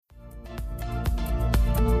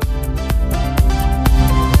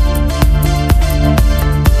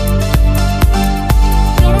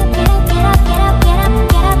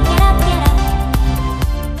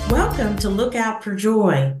shout for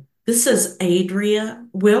joy. This is Adria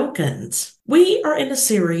Wilkins. We are in a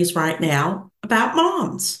series right now about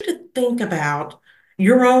moms. To think about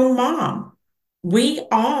your own mom. We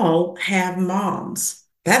all have moms.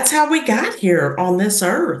 That's how we got here on this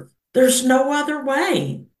earth. There's no other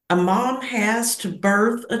way. A mom has to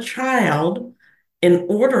birth a child in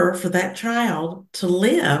order for that child to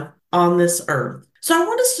live on this earth. So I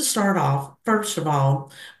want us to start off, first of all,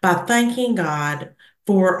 by thanking God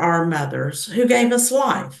for our mothers who gave us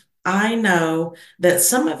life. I know that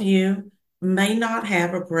some of you may not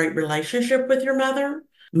have a great relationship with your mother.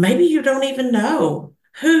 Maybe you don't even know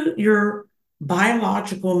who your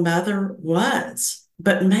biological mother was,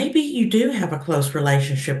 but maybe you do have a close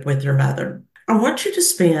relationship with your mother. I want you to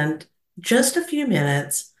spend just a few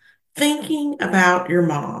minutes thinking about your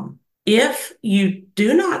mom. If you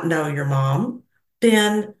do not know your mom,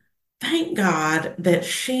 then thank God that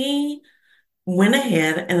she went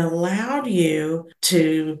ahead and allowed you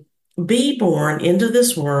to be born into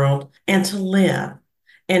this world and to live.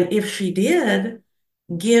 And if she did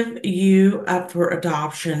give you up for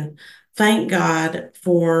adoption, thank God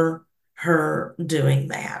for her doing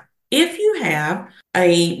that. If you have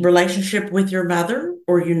a relationship with your mother,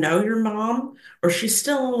 or you know your mom, or she's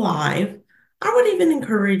still alive, I would even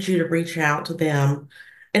encourage you to reach out to them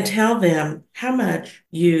and tell them how much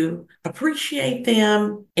you appreciate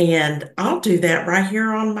them. And I'll do that right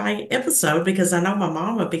here on my episode because I know my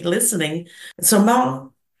mom will be listening. So,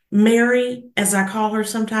 Mom, Mary, as I call her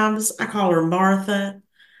sometimes, I call her Martha.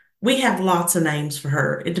 We have lots of names for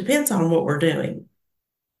her. It depends on what we're doing.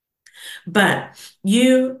 But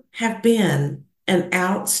you have been an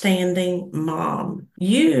outstanding mom.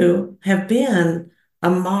 You have been a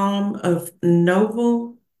mom of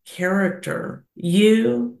noble character.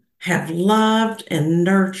 You have loved and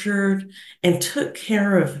nurtured and took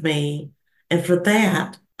care of me. And for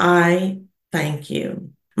that, I thank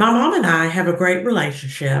you. My mom and I have a great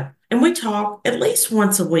relationship, and we talk at least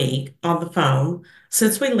once a week on the phone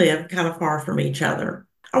since we live kind of far from each other.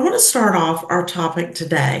 I want to start off our topic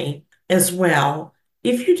today as well.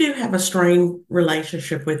 If you do have a strained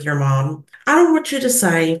relationship with your mom, I don't want you to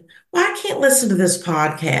say, well, I can't listen to this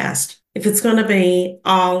podcast if it's going to be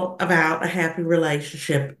all about a happy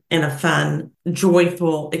relationship and a fun,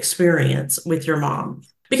 joyful experience with your mom.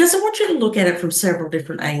 Because I want you to look at it from several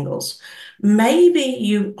different angles. Maybe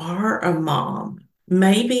you are a mom.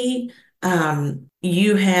 Maybe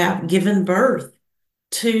you have given birth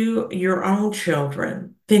to your own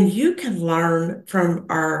children, then you can learn from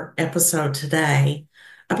our episode today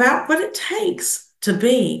about what it takes to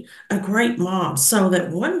be a great mom so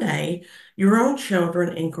that one day your own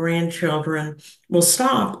children and grandchildren will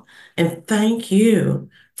stop and thank you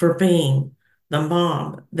for being the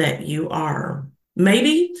mom that you are.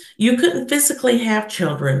 Maybe you couldn't physically have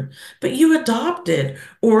children, but you adopted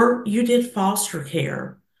or you did foster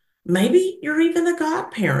care. Maybe you're even a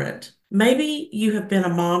godparent. Maybe you have been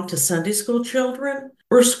a mom to Sunday school children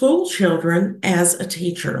or school children as a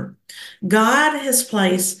teacher. God has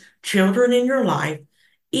placed children in your life,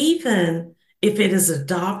 even if it is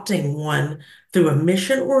adopting one through a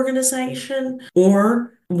mission organization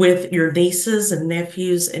or with your nieces and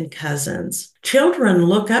nephews and cousins. Children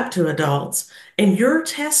look up to adults, and your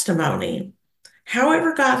testimony,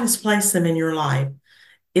 however God has placed them in your life,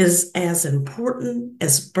 is as important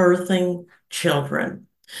as birthing children.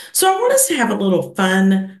 So I want us to have a little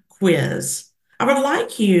fun quiz. I would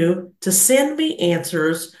like you to send me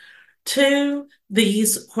answers to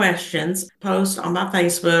these questions, post on my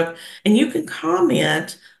Facebook, and you can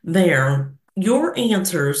comment there your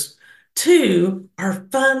answers to our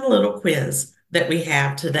fun little quiz that we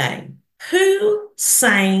have today. Who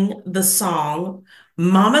sang the song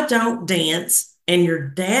Mama Don't Dance and Your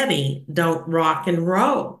Daddy Don't Rock and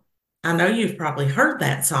Roll? I know you've probably heard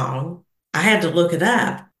that song. I had to look it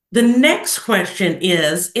up. The next question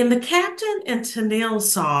is, in the Captain and Tennille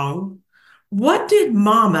song, what did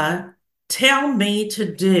Mama tell me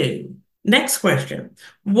to do? Next question.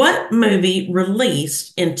 What movie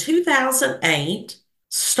released in 2008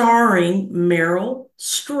 starring Meryl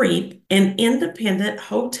Streep, an independent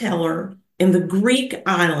hoteler in the Greek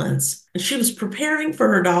islands? And she was preparing for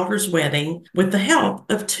her daughter's wedding with the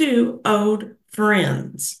help of two old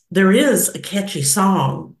friends. There is a catchy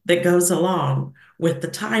song that goes along with the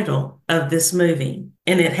title of this movie,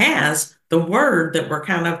 and it has the word that we're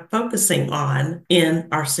kind of focusing on in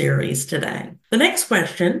our series today. The next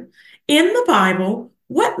question, in the Bible,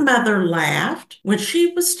 what mother laughed when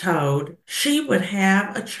she was told she would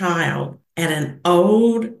have a child at an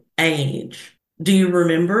old age? Do you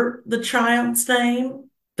remember the child's name?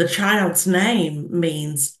 The child's name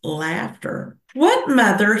means laughter. What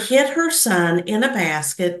mother hid her son in a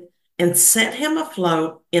basket and set him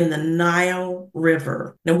afloat in the Nile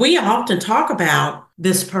River? Now, we often talk about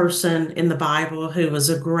this person in the Bible who was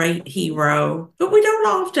a great hero, but we don't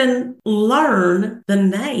often learn the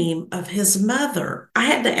name of his mother. I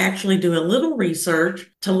had to actually do a little research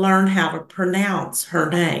to learn how to pronounce her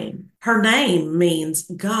name. Her name means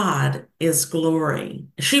God is glory.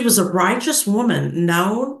 She was a righteous woman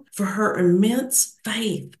known for her immense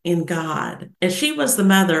faith in God. And she was the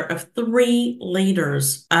mother of three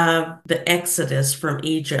leaders of the Exodus from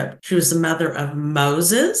Egypt. She was the mother of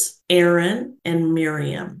Moses, Aaron, and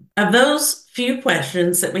Miriam. Of those few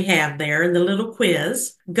questions that we have there in the little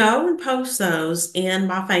quiz, go and post those in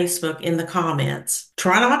my Facebook in the comments.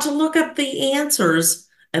 Try not to look up the answers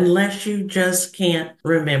unless you just can't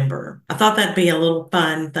remember. I thought that'd be a little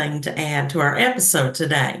fun thing to add to our episode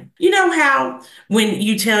today. You know how when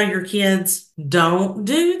you tell your kids, don't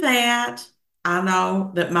do that? I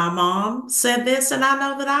know that my mom said this, and I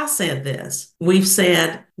know that I said this. We've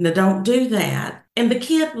said, no, don't do that. And the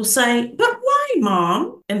kid will say, but why,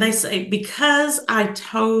 mom? And they say, because I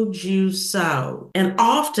told you so. And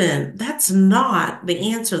often that's not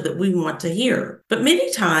the answer that we want to hear. But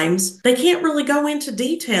many times they can't really go into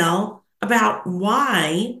detail about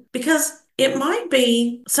why, because it might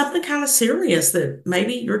be something kind of serious that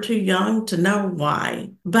maybe you're too young to know why.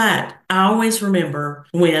 But I always remember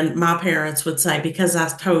when my parents would say, because I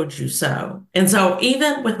told you so. And so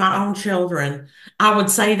even with my own children, I would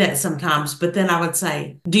say that sometimes, but then I would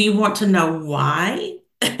say, do you want to know why?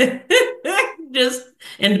 Just,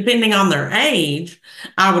 and depending on their age,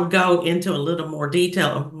 I would go into a little more detail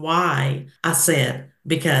of why I said,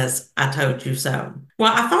 because I told you so.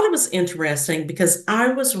 Well, I thought it was interesting because I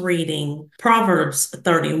was reading Proverbs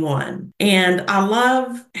 31, and I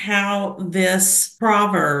love how this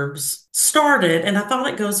Proverbs started, and I thought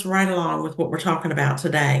it goes right along with what we're talking about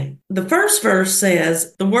today. The first verse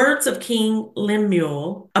says, the words of King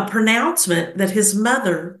Lemuel, a pronouncement that his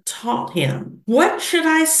mother taught him. What should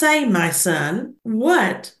I say, my son?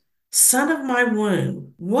 What? Son of my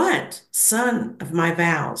womb, what son of my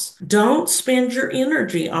vows? Don't spend your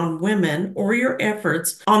energy on women or your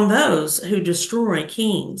efforts on those who destroy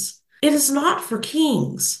kings. It is not for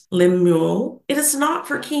kings, Lemuel. It is not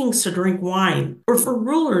for kings to drink wine or for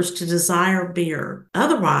rulers to desire beer.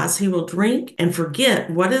 Otherwise, he will drink and forget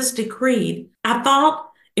what is decreed. I thought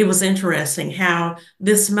it was interesting how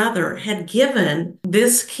this mother had given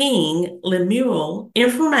this king, Lemuel,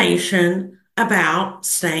 information about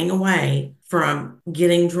staying away from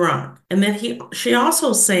getting drunk. And then she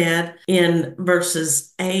also said in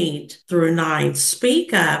verses 8 through 9,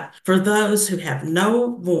 speak up for those who have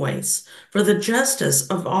no voice, for the justice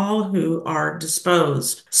of all who are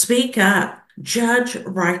disposed. Speak up, judge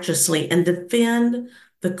righteously, and defend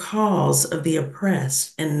the cause of the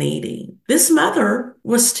oppressed and needy. This mother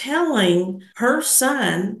was telling her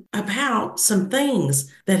son about some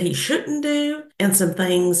things that he shouldn't do and some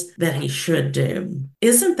things that he should do.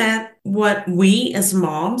 Isn't that what we as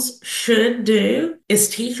moms should do? Is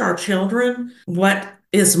teach our children what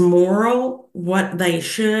is moral, what they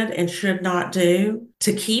should and should not do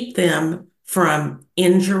to keep them from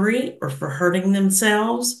injury or for hurting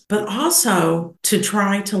themselves, but also to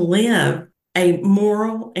try to live a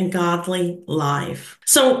moral and godly life.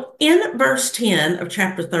 So in verse 10 of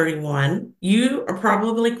chapter 31, you are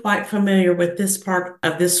probably quite familiar with this part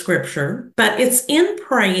of this scripture, but it's in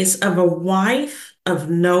praise of a wife of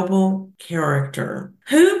noble character.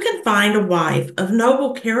 Who can find a wife of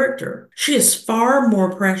noble character? She is far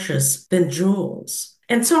more precious than jewels.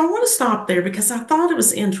 And so I want to stop there because I thought it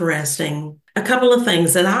was interesting. A couple of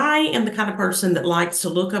things that I am the kind of person that likes to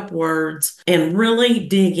look up words and really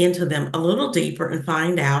dig into them a little deeper and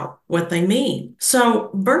find out what they mean.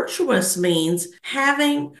 So virtuous means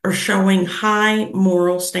having or showing high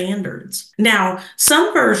moral standards. Now,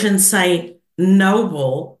 some versions say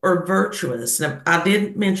noble or virtuous. Now, I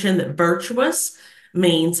did mention that virtuous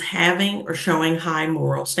means having or showing high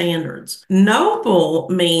moral standards. Noble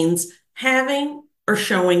means having or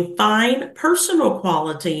showing fine personal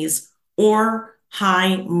qualities or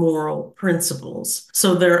high moral principles.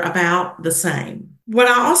 So they're about the same. What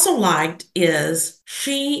I also liked is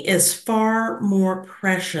she is far more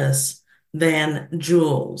precious than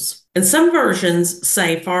jewels. And some versions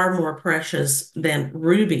say far more precious than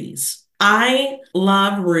rubies. I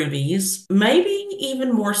love rubies, maybe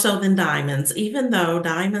even more so than diamonds, even though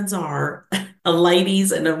diamonds are a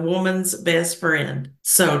lady's and a woman's best friend,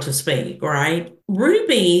 so to speak, right?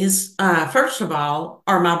 Rubies, first of all,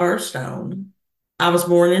 are my birthstone. I was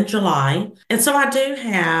born in July, and so I do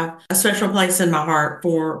have a special place in my heart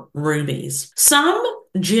for rubies. Some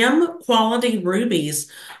gem quality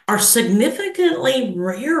rubies are significantly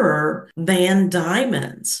rarer than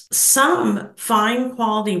diamonds. Some fine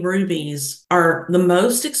quality rubies are the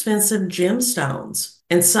most expensive gemstones,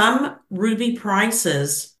 and some ruby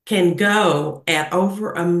prices can go at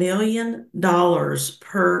over $1 million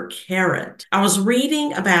per carat. I was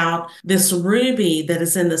reading about this ruby that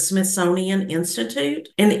is in the Smithsonian Institute,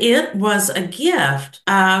 and it was a gift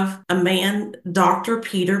of a man, Dr.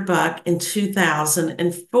 Peter Buck, in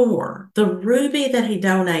 2004. The ruby that he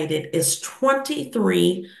donated is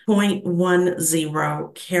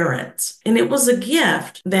 23.10 carats, and it was a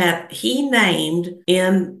gift that he named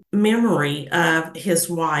in memory of his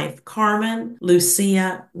wife, Carmen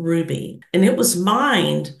Lucia Ruby. And it was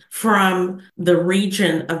mined from the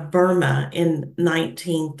region of Burma in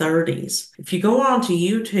 1930s. If you go onto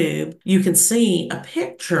YouTube, you can see a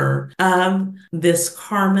picture of this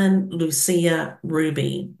Carmen Lucia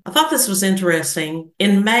Ruby. I thought this was interesting.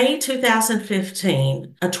 In May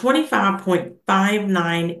 2015, a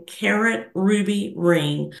 25.59 carat ruby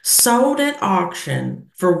ring sold at auction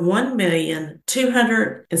for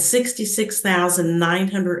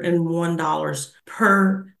 $1,266,901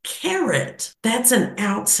 per carat. That's an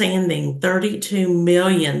outstanding $32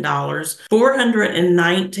 million,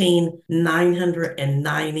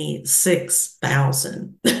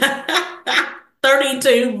 419,996,000.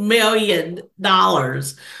 $32 million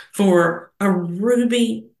for a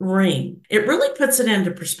ruby ring. It really puts it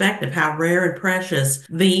into perspective how rare and precious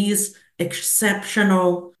these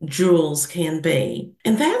exceptional jewels can be.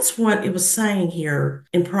 And that's what it was saying here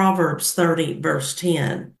in Proverbs 30, verse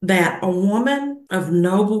 10, that a woman of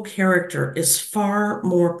noble character is far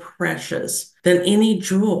more precious than any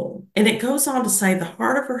jewel. And it goes on to say the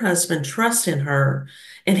heart of her husband trusts in her,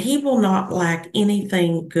 and he will not lack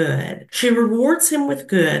anything good. She rewards him with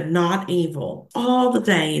good, not evil, all the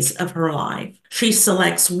days of her life. She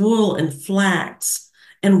selects wool and flax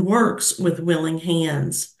and works with willing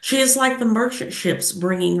hands. She is like the merchant ships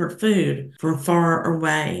bringing her food from far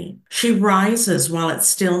away. She rises while it's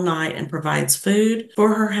still night and provides food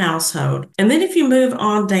for her household. And then if you move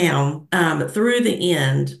on down through the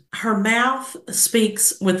end, her mouth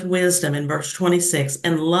speaks with wisdom in verse 26,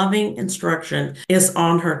 and loving instruction is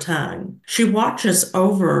on her tongue. She watches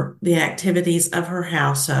over the activities of her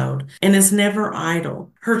household and is never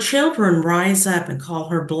idle. Her children rise up and call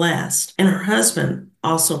her blessed, and her husband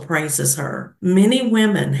also praises her. Many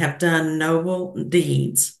women have done noble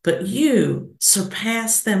deeds, but you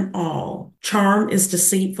surpass them all. Charm is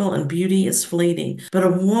deceitful and beauty is fleeting, but a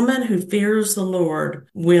woman who fears the Lord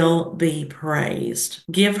will be praised.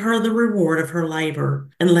 Give her the reward of her labor,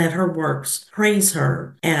 and let her works praise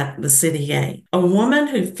her at the city gate. A woman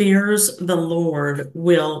who fears the Lord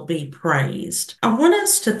will be praised. I want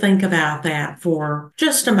us to think about that for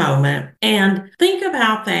just a moment, and think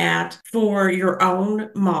about that for your own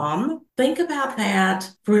mom. Think about that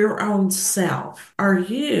for your own self. Are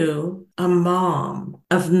you a mom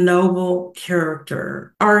of noble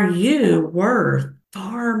character? Are you worth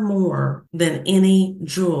far more than any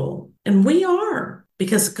jewel? And we are,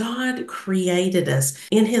 because God created us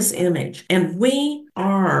in his image, and we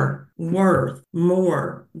are worth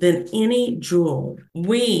more than any jewel.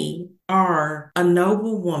 We are a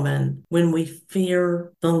noble woman when we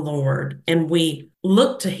fear the Lord and we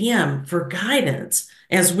look to him for guidance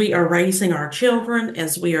as we are raising our children,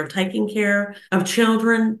 as we are taking care of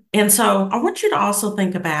children. And so I want you to also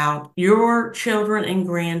think about your children and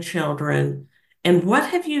grandchildren, and what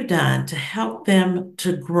have you done to help them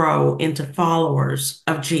to grow into followers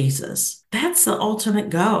of Jesus? That's the ultimate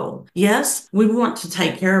goal. Yes, we want to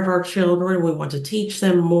take care of our children. We want to teach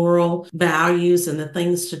them moral values and the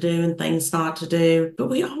things to do and things not to do. But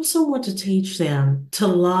we also want to teach them to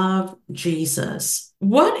love Jesus.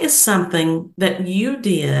 What is something that you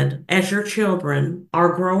did as your children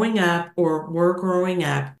are growing up or were growing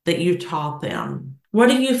up that you taught them? What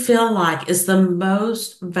do you feel like is the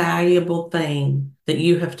most valuable thing that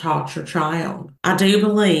you have taught your child? I do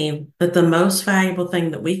believe that the most valuable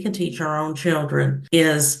thing that we can teach our own children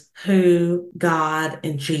is who God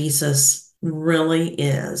and Jesus really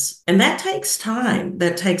is. And that takes time,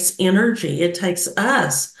 that takes energy. It takes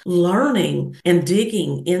us learning and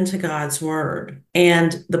digging into God's word.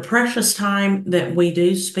 And the precious time that we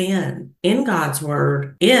do spend in God's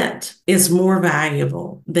word, it is more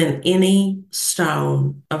valuable than any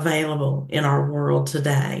stone available in our world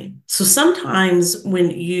today. So sometimes when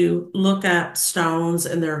you look up stones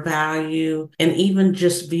and their value and even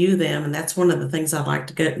just view them, and that's one of the things I like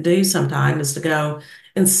to do sometimes is to go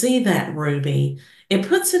and see that ruby, it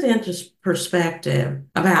puts it into perspective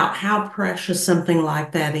about how precious something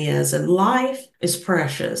like that is. And life is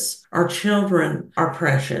precious. Our children are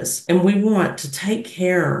precious, and we want to take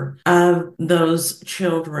care of those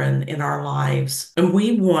children in our lives. And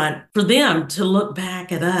we want for them to look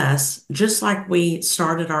back at us, just like we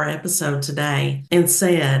started our episode today and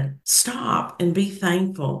said, stop and be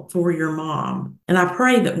thankful for your mom. And I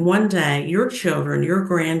pray that one day your children, your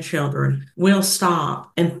grandchildren will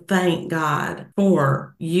stop and thank God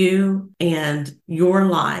for you and your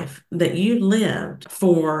life that you lived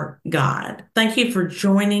for God. Thank you for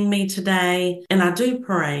joining me today. And I do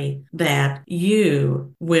pray that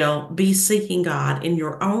you will be seeking God in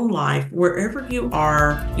your own life, wherever you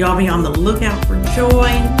are. Y'all be on the lookout for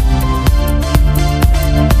joy.